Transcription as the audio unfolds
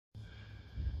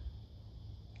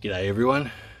G'day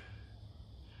everyone,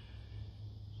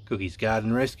 Cookie's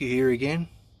Garden Rescue here again.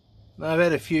 I've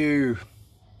had a few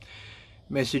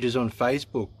messages on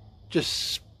Facebook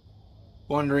just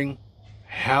wondering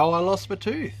how I lost my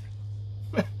tooth.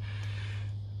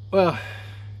 Well,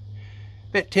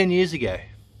 about 10 years ago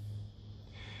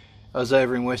I was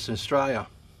over in Western Australia,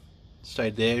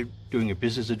 stayed there doing a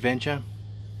business adventure,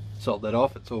 sold that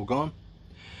off, it's all gone.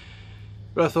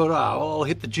 But I thought, well, I'll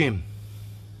hit the gym.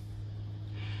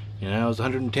 You know, I was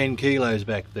 110 kilos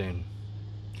back then.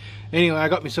 Anyway, I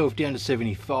got myself down to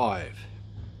 75.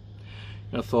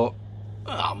 And I thought,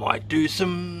 I might do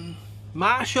some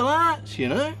martial arts, you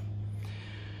know.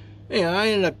 Yeah, I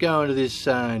ended up going to this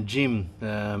gym,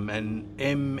 an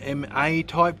MMA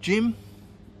type gym.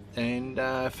 And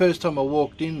first time I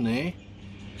walked in there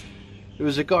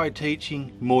was a guy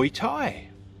teaching Muay Thai.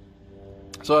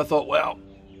 So I thought, well,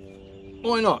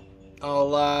 why not?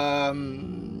 I'll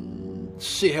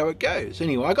see how it goes.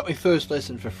 Anyway, I got my first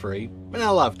lesson for free and I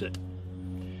loved it.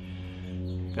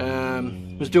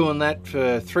 Was doing that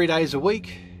for 3 days a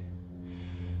week,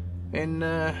 and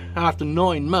after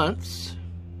 9 months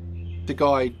the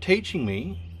guy teaching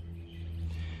me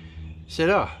said,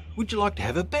 would you like to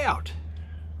have a bout?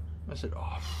 I said,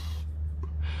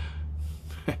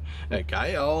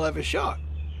 okay, I'll have a shot.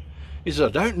 He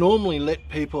said, I don't normally let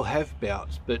people have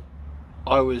bouts, but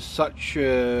I was such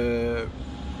a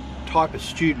type of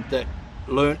student that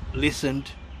learnt,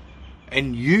 listened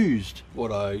and used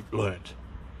what I learnt.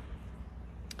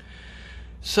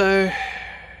 So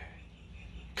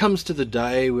comes to the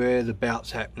day where the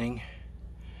bout's happening,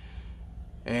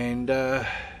 and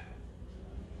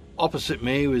opposite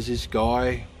me was this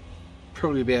guy,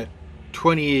 probably about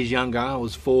 20 years younger. I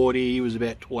was 40, he was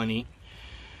about 20.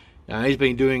 He's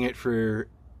been doing it for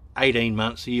 18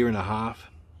 months, a year and a half.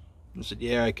 I said,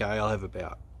 yeah, okay, I'll have a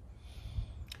bout.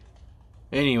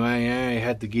 Anyway, he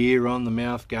had the gear on, the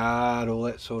mouth guard, all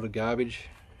that sort of garbage,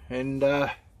 and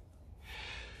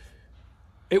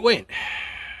it went.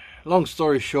 Long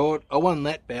story short, I won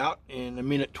that bout in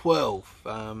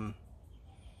 1:12.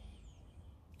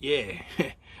 Yeah,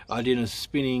 I did a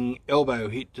spinning elbow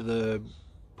hit to the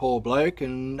poor bloke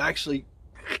and actually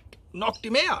knocked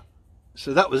him out.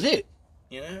 So that was it.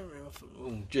 You know, I thought,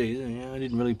 oh geez, I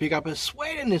didn't really pick up a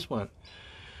sweat in this one.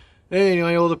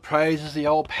 Anyway, all the praises, the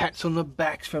old pats on the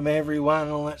backs from everyone,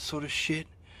 all that sort of shit.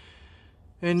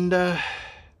 And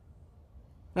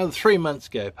another 3 months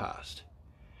go past.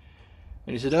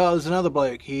 And he said, there's another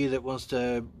bloke here that wants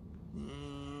to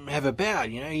have a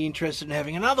bout, you know, you interested in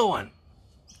having another one?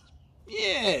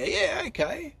 Yeah,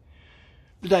 okay.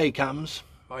 The day comes,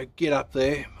 I get up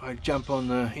there, I jump in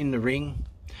the ring,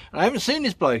 and I haven't seen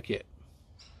this bloke yet.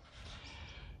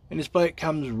 And this bloke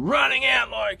comes running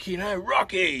out like, you know,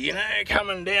 Rocky, you know,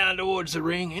 coming down towards the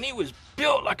ring, and he was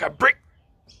built like a brick,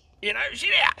 you know,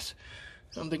 shit house.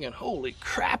 I'm thinking, holy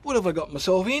crap, what have I got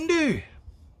myself into?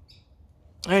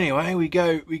 Anyway, we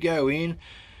go in,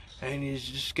 and he's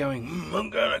just going, I'm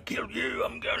gonna kill you,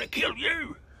 I'm gonna kill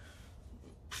you.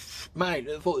 Mate,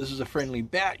 I thought this was a friendly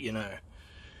bout, you know.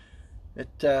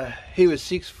 But he was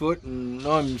 6 foot and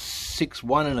I'm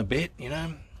 6'1" and a bit, you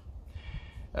know.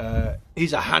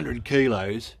 He's 100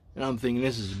 kilos, and I'm thinking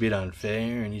this is a bit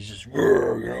unfair, and he's just, you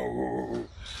know,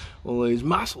 all these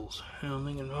muscles, and I'm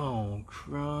thinking, oh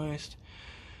Christ.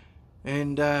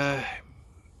 And the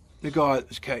guy that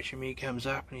was coaching me comes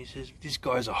up and he says, this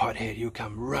guy's a hothead, he'll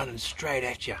come running straight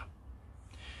at you. I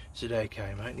said,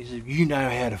 okay mate. And he said, you know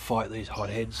how to fight these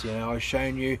hotheads, you know, I've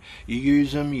shown you, you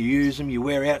use them, you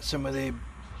wear out some of their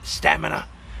stamina.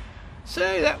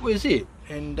 So that was it.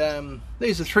 And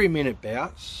these are 3-minute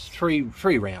bouts, three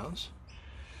rounds.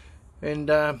 And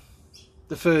the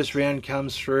first round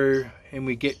comes through and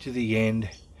we get to the end.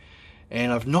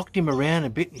 And I've knocked him around a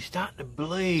bit and he's starting to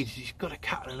bleed. He's got a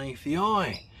cut underneath the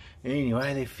eye.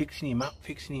 Anyway, they're fixing him up.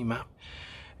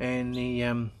 And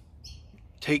the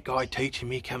guy teaching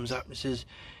me comes up and says,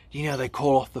 you know, they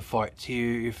call off the fights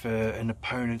here if an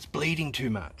opponent's bleeding too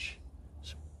much.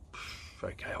 So,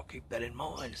 okay, I'll keep that in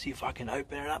mind, see if I can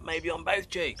open it up maybe on both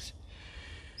cheeks.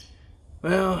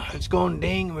 Well, it's gone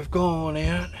ding, we've gone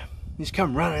out. He's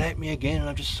come running at me again and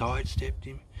I've just sidestepped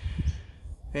him.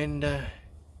 And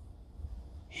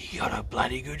he got a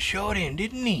bloody good shot in,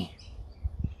 didn't he?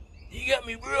 He got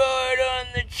me right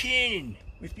on the chin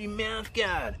with my mouth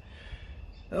guard.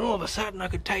 And all of a sudden I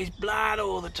could taste blood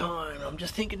all the time. I'm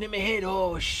just thinking in my head,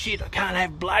 oh shit, I can't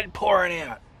have blood pouring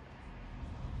out.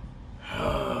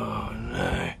 Oh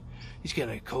no, he's going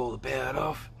to call the bout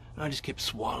off. And I just kept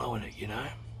swallowing it, you know.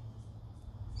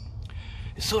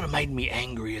 It sort of made me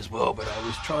angry as well, but I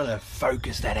was trying to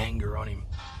focus that anger on him.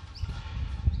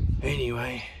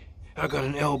 Anyway, I got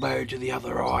an elbow to the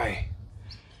other eye,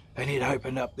 and it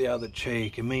opened up the other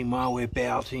cheek, and meanwhile we're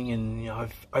bouting, and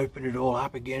I've opened it all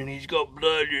up again, and he's got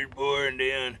blood just pouring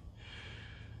down.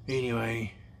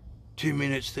 Anyway, 2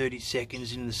 minutes 30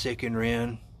 seconds in the second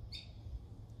round,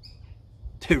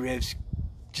 the refs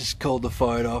just called the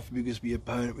fight off because my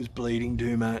opponent was bleeding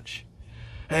too much,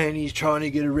 and he's trying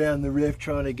to get around the ref,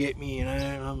 trying to get me, and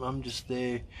I'm just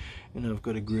there, and I've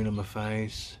got a grin on my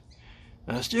face.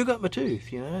 And I still got my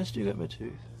tooth, I still got my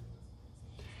tooth.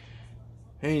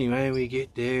 Anyway, we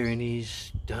get there and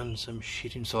he's done some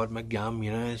shit inside my gum,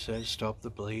 so to stop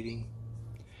the bleeding.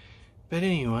 But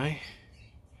anyway,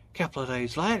 a couple of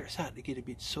days later, it started to get a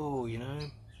bit sore,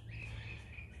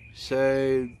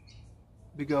 So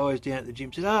the guys down at the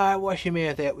gym said, "Oh, wash your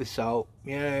mouth out with salt,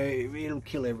 it'll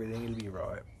kill everything, it'll be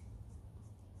right."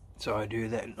 So I do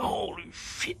that, and holy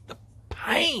shit, the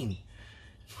pain!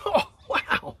 Oh,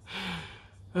 wow!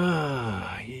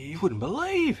 You wouldn't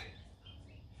believe.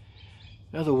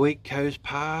 Another week goes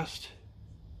past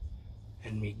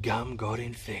and me gum got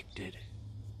infected.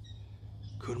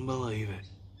 Couldn't believe it.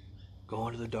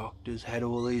 Gone to the doctors, had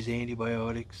all these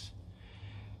antibiotics,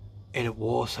 and it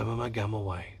wore some of my gum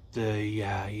away. The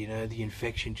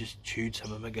infection just chewed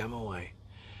some of my gum away.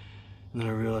 And then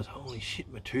I realised, holy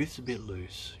shit, my tooth's a bit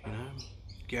loose,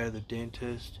 Go to the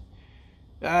dentist.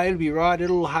 It'll be right,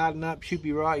 it'll harden up, should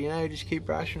be right, just keep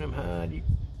brushing them hard,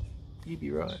 you'll be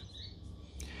right.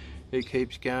 It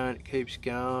keeps going,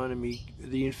 and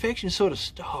the infection sort of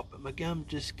stopped, but my gum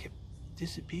just kept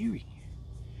disappearing.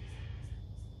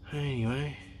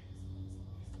 Anyway,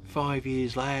 5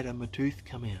 years later, my tooth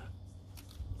come out.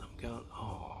 I'm going,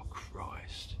 oh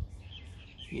Christ,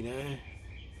 I'm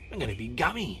going to be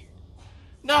gummy.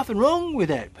 Nothing wrong with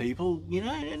that, people,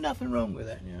 nothing wrong with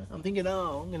that. I'm thinking,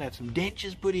 oh, I'm going to have some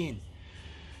dentures put in.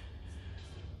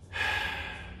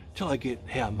 Till I get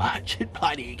how much it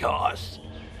bloody costs.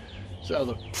 So I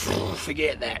thought,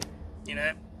 forget that,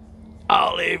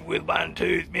 I'll live with one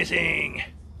tooth missing.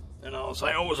 And I'll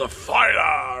say I was a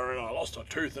fighter and I lost a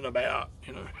tooth and about,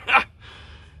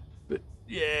 But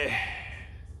yeah,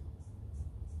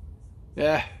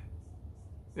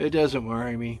 it doesn't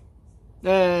worry me.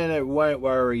 And it won't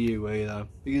worry you either,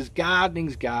 because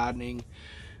gardening's gardening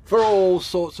for all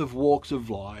sorts of walks of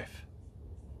life.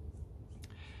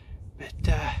 But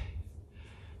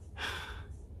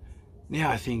now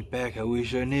I think back, I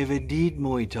wish I never did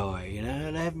Muay Thai,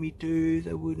 I'd have me tooth,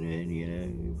 I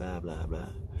wouldn't, blah blah blah.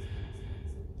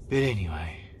 But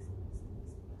anyway,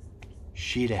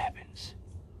 shit happens.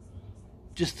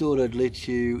 Just thought I'd let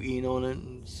you in on it,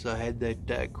 and so I had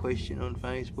that question on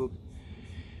Facebook.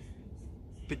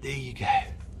 But there you go.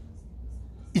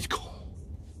 It's gone.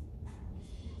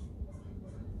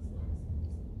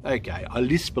 Okay, I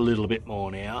lisp a little bit more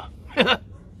now.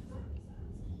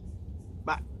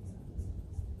 But,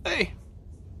 hey,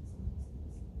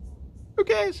 who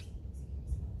cares?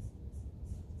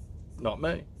 Not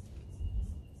me.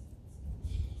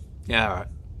 Alright.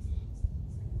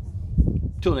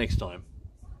 Till next time.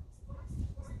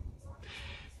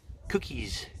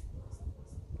 Cookies.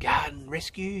 Garden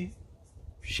rescue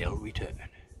shall return.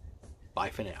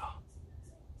 Bye for now.